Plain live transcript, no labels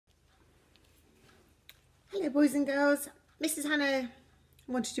Hello boys and girls, Mrs. Hannah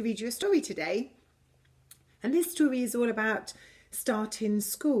wanted to read you a story today, and this story is all about starting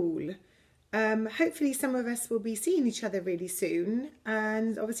school. Hopefully some of us will be seeing each other really soon,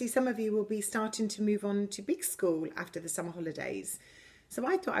 and obviously some of you will be starting to move on to big school after the summer holidays. So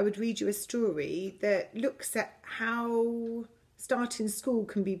I thought I would read you a story that looks at how starting school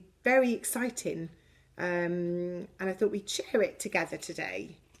can be very exciting, and I thought we'd share it together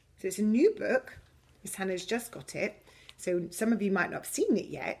today. So it's a new book. Miss Hannah's just got it, so some of you might not have seen it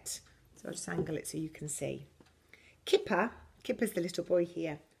yet, so I'll just angle it so you can see. Kipper's the little boy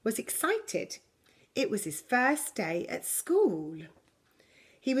here, was excited. It was his first day at school.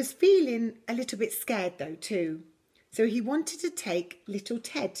 He was feeling a little bit scared though too, so he wanted to take little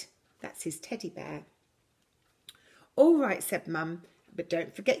Ted, that's his teddy bear. All right, said Mum, but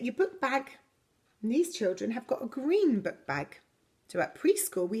don't forget your book bag. And these children have got a green book bag, so at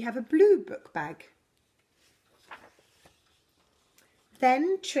preschool we have a blue book bag.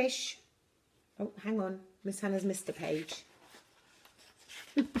 Then Trish, oh hang on, Miss Hannah's missed a page.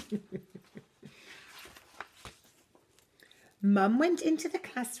 Mum went into the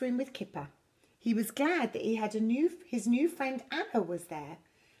classroom with Kipper. He was glad that he had his new friend Anna was there,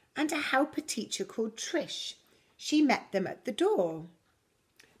 and a helper teacher called Trish. She met them at the door.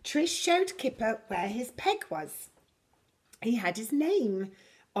 Trish showed Kipper where his peg was. He had his name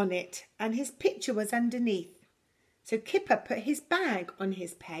on it and his picture was underneath. So Kipper put his bag on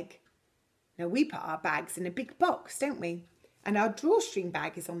his peg. Now we put our bags in a big box, don't we? And our drawstring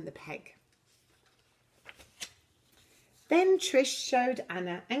bag is on the peg. Then Trish showed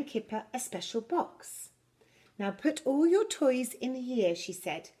Anna and Kipper a special box. Now put all your toys in here, she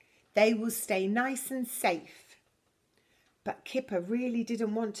said. They will stay nice and safe. But Kipper really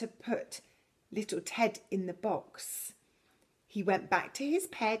didn't want to put little Ted in the box. He went back to his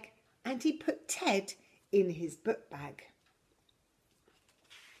peg and he put Ted in his book bag.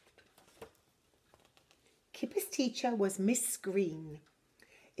 Kipper's teacher was Miss Green.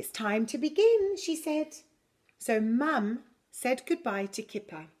 It's time to begin, she said. So Mum said goodbye to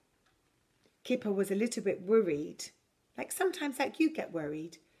Kipper. Kipper was a little bit worried, sometimes you get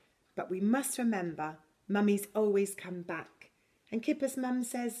worried, but we must remember Mummy's always come back. And Kipper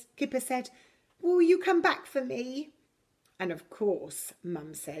said, will you come back for me? And of course,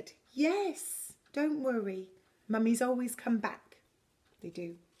 Mum said, yes, don't worry. Mummy's always come back. They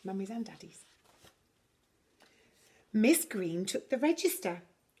do, Mummies and Daddies. Miss Green took the register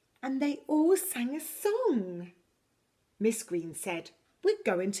and they all sang a song. Miss Green said, we're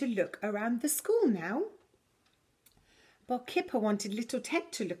going to look around the school now. But Kipper wanted little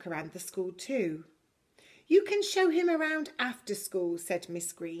Ted to look around the school too. You can show him around after school, said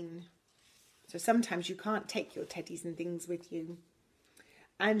Miss Green. So sometimes you can't take your teddies and things with you.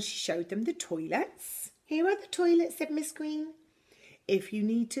 And she showed them the toilets. Here are the toilets, said Miss Green. If you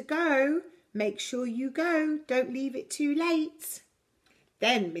need to go, make sure you go. Don't leave it too late.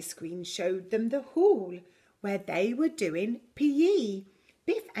 Then Miss Green showed them the hall where they were doing PE.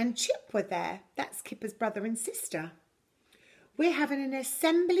 Biff and Chip were there. That's Kipper's brother and sister. We're having an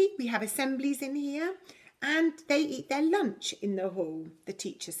assembly. We have assemblies in here and they eat their lunch in the hall, the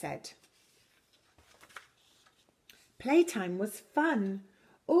teacher said. Playtime was fun.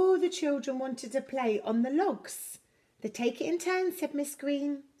 All the children wanted to play on the logs. They take it in turns, said Miss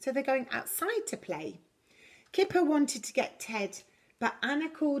Green, so they're going outside to play. Kipper wanted to get Ted, but Anna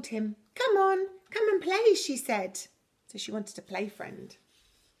called him. Come on, come and play, she said. So she wanted a play friend.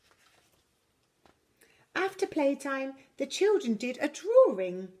 After playtime, the children did a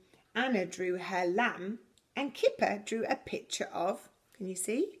drawing. Anna drew her lamb and Kipper drew a picture of, can you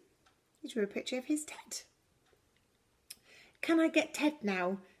see? He drew a picture of his Ted. Can I get Ted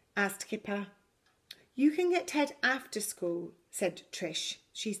now? Asked Kipper. You can get Ted after school, said Trish.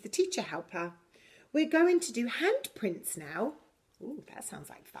 She's the teacher helper. We're going to do handprints now. Ooh, that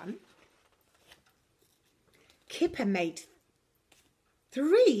sounds like fun. Kipper made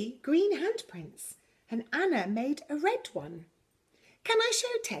 3 green handprints and Anna made a red one. Can I show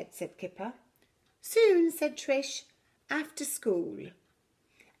Ted? Said Kipper. Soon, said Trish, after school.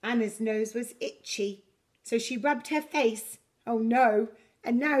 Anna's nose was itchy, so she rubbed her face. Oh no,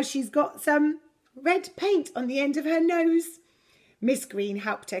 and now she's got some red paint on the end of her nose. Miss Green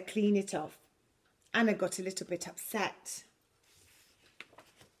helped her clean it off. Anna got a little bit upset.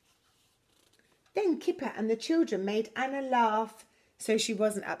 Then Kipper and the children made Anna laugh, so she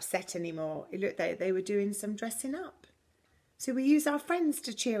wasn't upset anymore. It looked like they were doing some dressing up. So we use our friends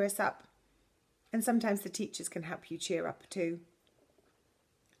to cheer us up. And sometimes the teachers can help you cheer up too.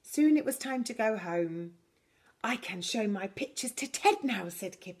 Soon it was time to go home. I can show my pictures to Ted now,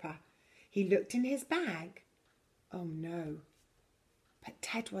 said Kipper. He looked in his bag. Oh no, but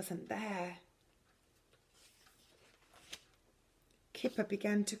Ted wasn't there. Kipper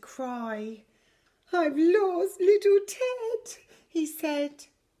began to cry. "I've lost little Ted," he said.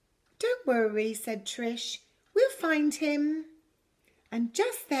 "Don't worry," said Trish. "We'll find him." And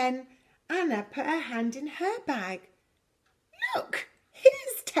just then Anna put her hand in her bag. "Look,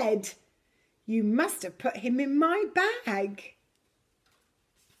 here's Ted. You must have put him in my bag."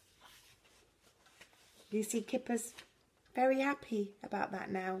 You see, Kipper's very happy about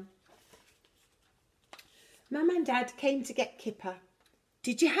that now. Mum and Dad came to get Kipper.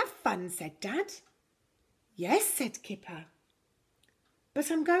 "Did you have fun?" said Dad. "Yes," said Kipper.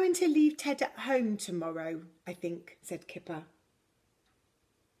 "But I'm going to leave Ted at home tomorrow, I think," said Kipper.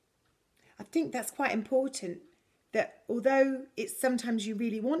 I think that's quite important, that although it's sometimes you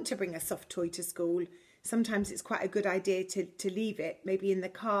really want to bring a soft toy to school, sometimes it's quite a good idea to leave it, maybe in the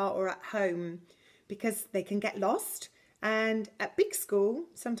car or at home, because they can get lost. And at big school,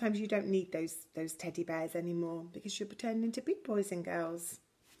 sometimes you don't need those teddy bears anymore because you're turning into big boys and girls.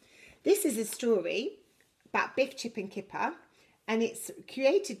 This is a story about Biff, Chip and Kipper, and it's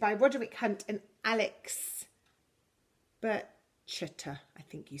created by Roderick Hunt and Alex Brychta, I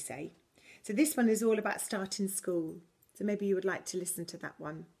think you say. So this one is all about starting school. So maybe you would like to listen to that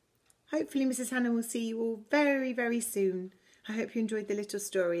one. Hopefully Mrs. Hannah will see you all very, very soon. I hope you enjoyed the little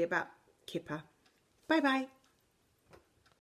story about Kipper. Bye-bye.